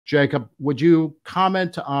Jacob, would you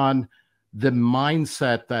comment on the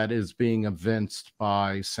mindset that is being evinced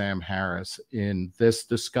by Sam Harris in this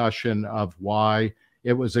discussion of why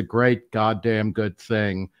it was a great goddamn good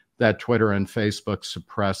thing that Twitter and Facebook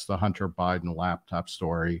suppressed the Hunter Biden laptop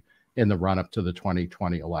story in the run-up to the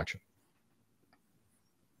 2020 election?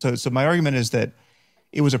 So my argument is that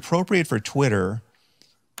it was appropriate for Twitter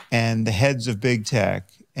and the heads of big tech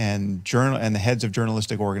and the heads of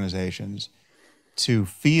journalistic organizations to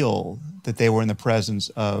feel that they were in the presence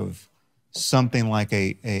of something like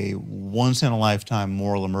a once-in-a-lifetime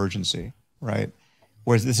moral emergency, right?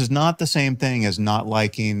 Whereas this is not the same thing as not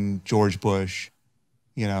liking George Bush,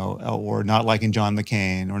 you know, or not liking John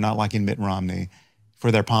McCain, or not liking Mitt Romney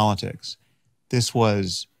for their politics. This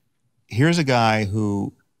was, here's a guy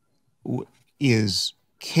who is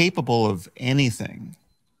capable of anything,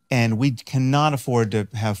 and we cannot afford to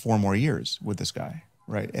have 4 more years with this guy,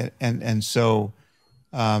 right? And so,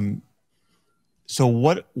 so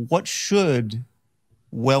what should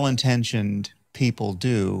well-intentioned people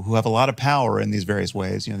do who have a lot of power in these various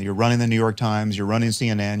ways? You know, you're running the New York Times, you're running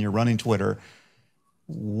CNN, you're running Twitter.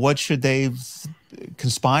 What should they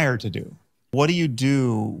conspire to do? What do you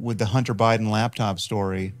do with the Hunter Biden laptop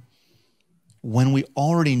story when we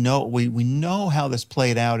already know, we know how this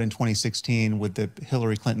played out in 2016 with the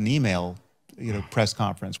Hillary Clinton email, you know, press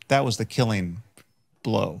conference? That was the killing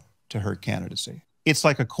blow to her candidacy. It's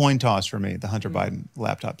like a coin toss for me, the Hunter Biden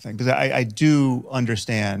laptop thing, because I do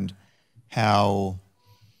understand how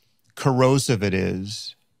corrosive it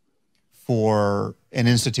is for an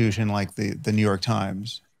institution like the New York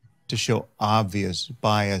Times to show obvious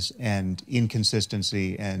bias and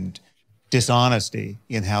inconsistency and dishonesty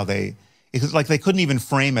in how it's like they couldn't even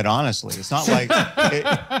frame it honestly. It's not like,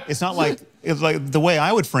 it's like the way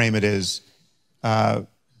I would frame it is,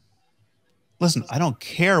 listen, I don't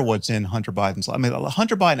care what's in Hunter Biden's. I mean,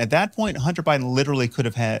 Hunter Biden, at that point, Hunter Biden literally could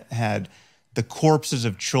have had the corpses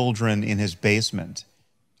of children in his basement.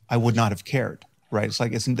 I would not have cared, right? It's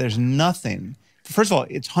like, there's nothing. First of all,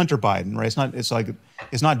 it's Hunter Biden, right?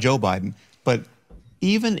 It's not Joe Biden. But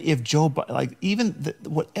even if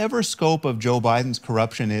whatever scope of Joe Biden's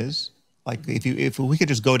corruption is, like if we could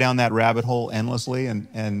just go down that rabbit hole endlessly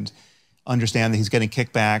and understand that he's getting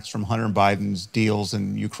kickbacks from Hunter Biden's deals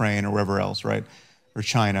in Ukraine or wherever else, right? Or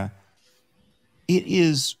China. It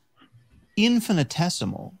is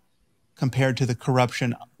infinitesimal compared to the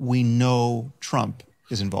corruption we know Trump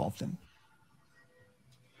is involved in.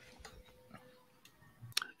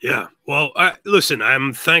 Yeah, well, listen,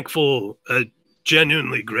 I'm thankful,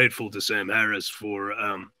 genuinely grateful to Sam Harris for,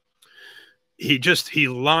 he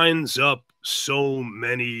lines up so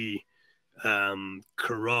many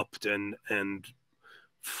corrupt and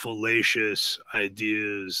fallacious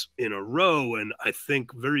ideas in a row, and I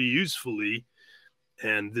think very usefully.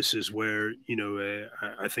 And this is where, you know,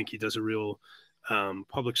 I think he does a real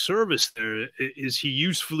public service there, is he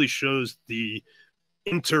usefully shows the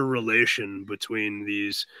interrelation between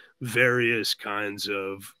these various kinds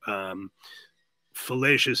of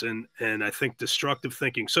fallacious and I think destructive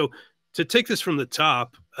thinking. So to take this from the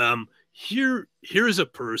top, here is a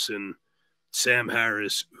person, Sam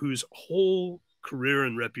Harris, whose whole career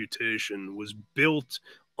and reputation was built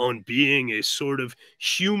on being a sort of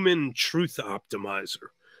human truth optimizer,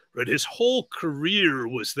 right? His whole career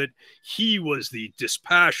was that he was the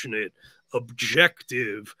dispassionate,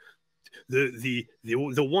 objective, the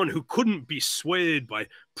one who couldn't be swayed by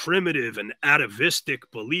primitive and atavistic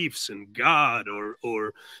beliefs in God or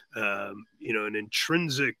you know, an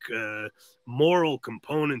intrinsic moral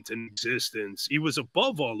component in existence. He was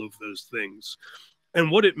above all of those things. And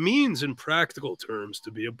what it means in practical terms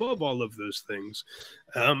to be above all of those things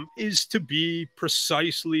is to be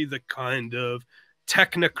precisely the kind of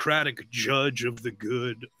technocratic judge of the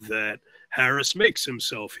good that Harris makes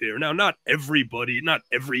himself here. Now, not everybody, not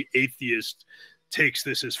every atheist takes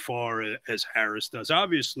this as far as Harris does,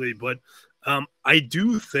 obviously, but I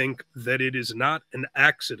do think that it is not an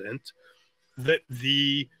accident that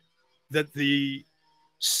the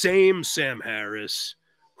same Sam Harris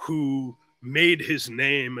who made his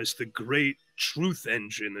name as the great truth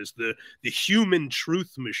engine, as the human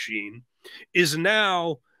truth machine, is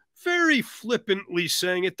now very flippantly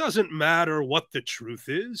saying it doesn't matter what the truth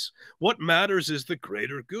is. What matters is the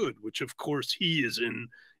greater good, which of course he is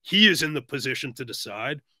in the position to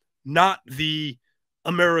decide, not the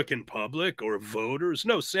American public or voters.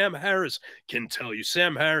 No, Sam Harris can tell you.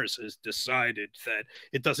 Sam Harris has decided that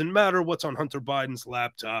it doesn't matter what's on Hunter Biden's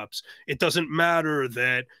laptops. It doesn't matter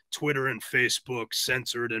that Twitter and Facebook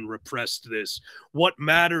censored and repressed this. What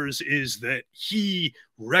matters is that he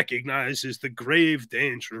recognizes the grave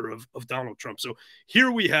danger of Donald Trump. So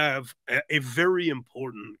here we have a very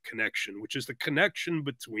important connection, which is the connection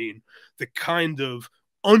between the kind of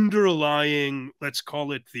underlying, let's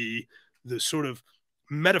call it the sort of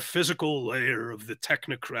metaphysical layer of the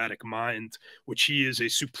technocratic mind, which he is a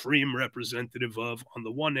supreme representative of on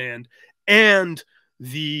the one hand, and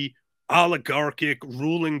the oligarchic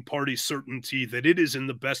ruling party certainty that it is in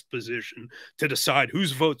the best position to decide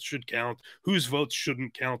whose votes should count, whose votes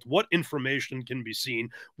shouldn't count, what information can be seen,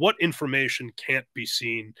 what information can't be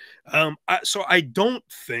seen. So I don't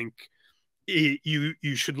think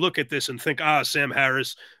you should look at this and think, Sam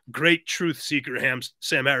Harris, great truth seeker,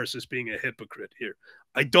 Sam Harris is being a hypocrite here.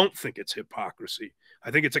 I don't think it's hypocrisy.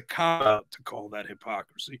 I think it's a cop-out to call that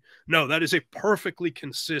hypocrisy. No, that is a perfectly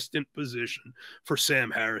consistent position for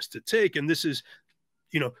Sam Harris to take. And this is,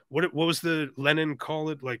 you know, what was the Lenin call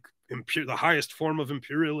it? Like the highest form of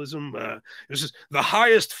imperialism. This is the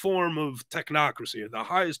highest form of technocracy, or the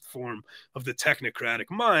highest form of the technocratic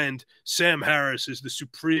mind. Sam Harris is the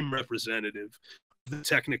supreme representative of the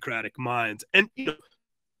technocratic mind. And, you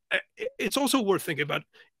know, it's also worth thinking about,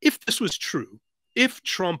 if this was true, if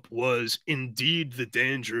Trump was indeed the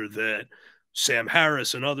danger that Sam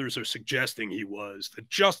Harris and others are suggesting he was, that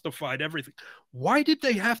justified everything, why did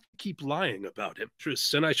they have to keep lying about him?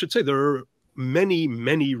 And I should say there are many,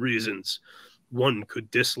 many reasons one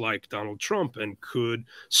could dislike Donald Trump and could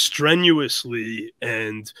strenuously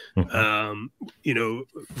and, you know,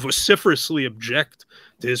 vociferously object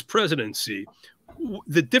to his presidency.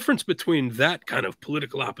 The difference between that kind of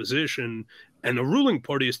political opposition and the ruling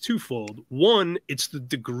party is twofold. One, it's the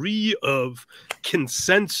degree of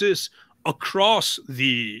consensus across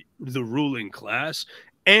the ruling class,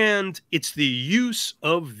 and it's the use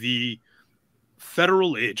of the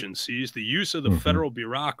federal agencies, the use of the federal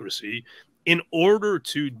bureaucracy in order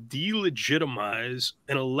to delegitimize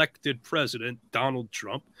an elected president, Donald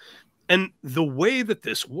Trump. And the way that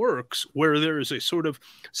this works, where there is a sort of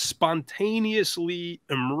spontaneously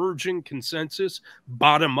emerging consensus,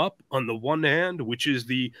 bottom up on the one hand, which is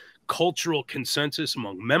the cultural consensus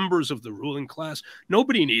among members of the ruling class.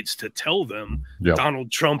 Nobody needs to tell them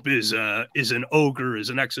Donald Trump is an ogre, is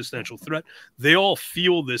an existential threat. They all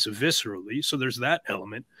feel this viscerally. So there's that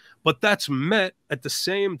element. But that's met at the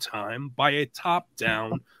same time by a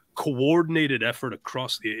top-down coordinated effort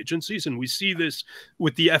across the agencies. And we see this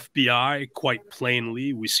with the FBI quite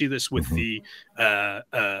plainly. We see this with the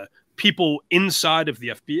people inside of the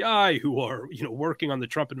FBI who are, you know, working on the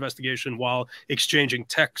Trump investigation while exchanging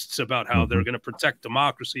texts about how they're going to protect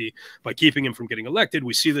democracy by keeping him from getting elected.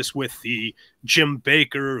 We see this with the Jim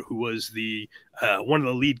Baker, who was the one of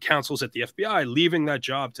the lead counsels at the FBI, leaving that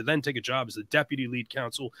job to then take a job as the deputy lead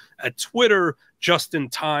counsel at Twitter just in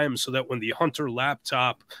time so that when the Hunter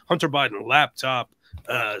Biden laptop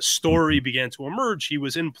story began to emerge, he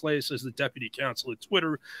was in place as the deputy counsel at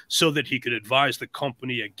Twitter so that he could advise the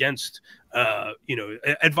company against, you know,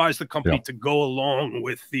 advise the company to go along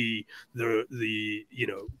with the you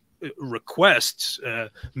know, requests,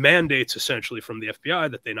 mandates essentially from the FBI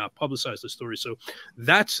that they not publicize the story. So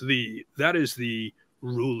that is the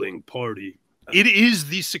ruling party. It is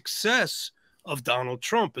the success of Donald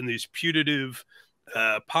Trump and these putative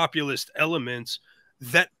populist elements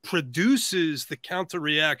that produces the counter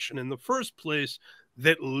reaction in the first place,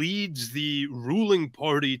 that leads the ruling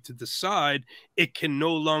party to decide it can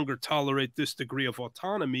no longer tolerate this degree of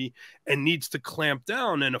autonomy and needs to clamp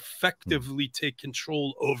down and effectively take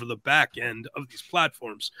control over the back end of these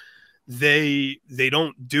platforms. They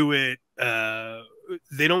don't do it.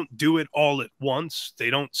 They don't do it all at once. They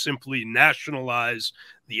don't simply nationalize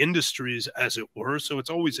the industries, as it were. So it's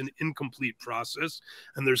always an incomplete process,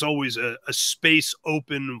 and there's always a space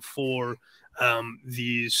open for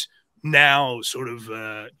these now sort of,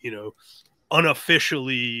 you know,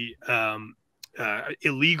 unofficially,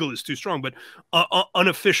 illegal is too strong, but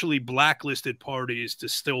unofficially blacklisted parties to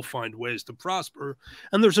still find ways to prosper.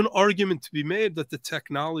 And there's an argument to be made that the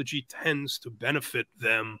technology tends to benefit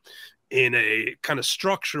them in a kind of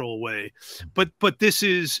structural way, but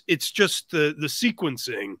it's just the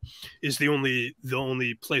sequencing is the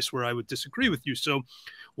only place where I would disagree with you. So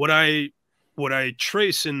what I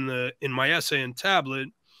trace in my essay in Tablet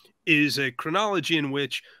is a chronology in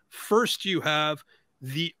which first you have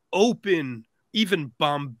the open, even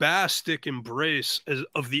bombastic embrace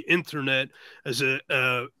of the internet as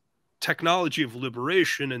a technology of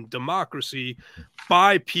liberation and democracy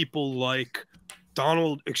by people like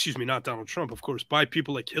not Donald Trump, of course, by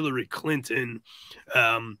people like Hillary Clinton,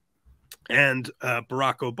 and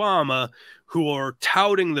Barack Obama, who are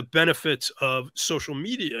touting the benefits of social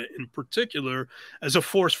media in particular as a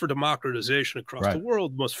force for democratization across the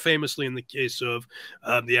world, most famously in the case of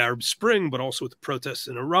the Arab Spring, but also with the protests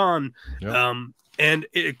in Iran. And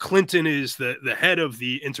Clinton is the head of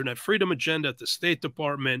the Internet Freedom Agenda at the State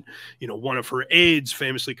Department. You know, one of her aides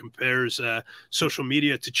famously compares social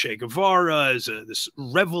media to Che Guevara as this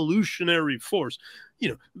revolutionary force. You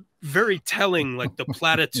know, very telling, like the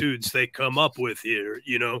platitudes they come up with here,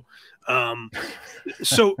 you know.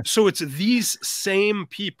 So it's these same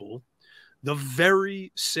people, the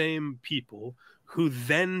very same people, who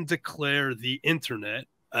then declare the internet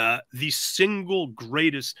the single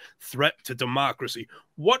greatest threat to democracy.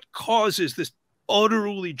 What causes this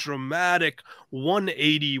utterly dramatic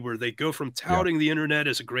 180 where they go from touting the internet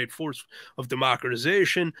as a great force of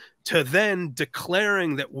democratization to then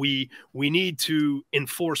declaring that we need to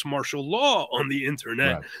enforce martial law on the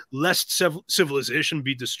internet lest civilization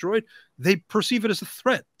be destroyed? They perceive it as a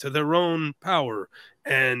threat to their own power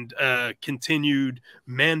and continued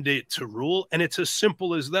mandate to rule. And it's as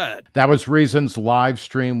simple as that. That was Reason's live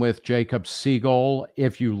stream with Jacob Siegel.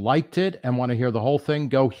 If you liked it and want to hear the whole thing,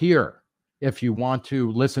 go here. If you want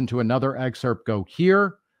to listen to another excerpt, go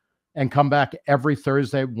here, and come back every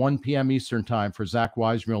Thursday at 1 p.m. Eastern Time for Zach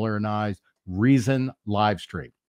Weissmueller and I's Reason live stream.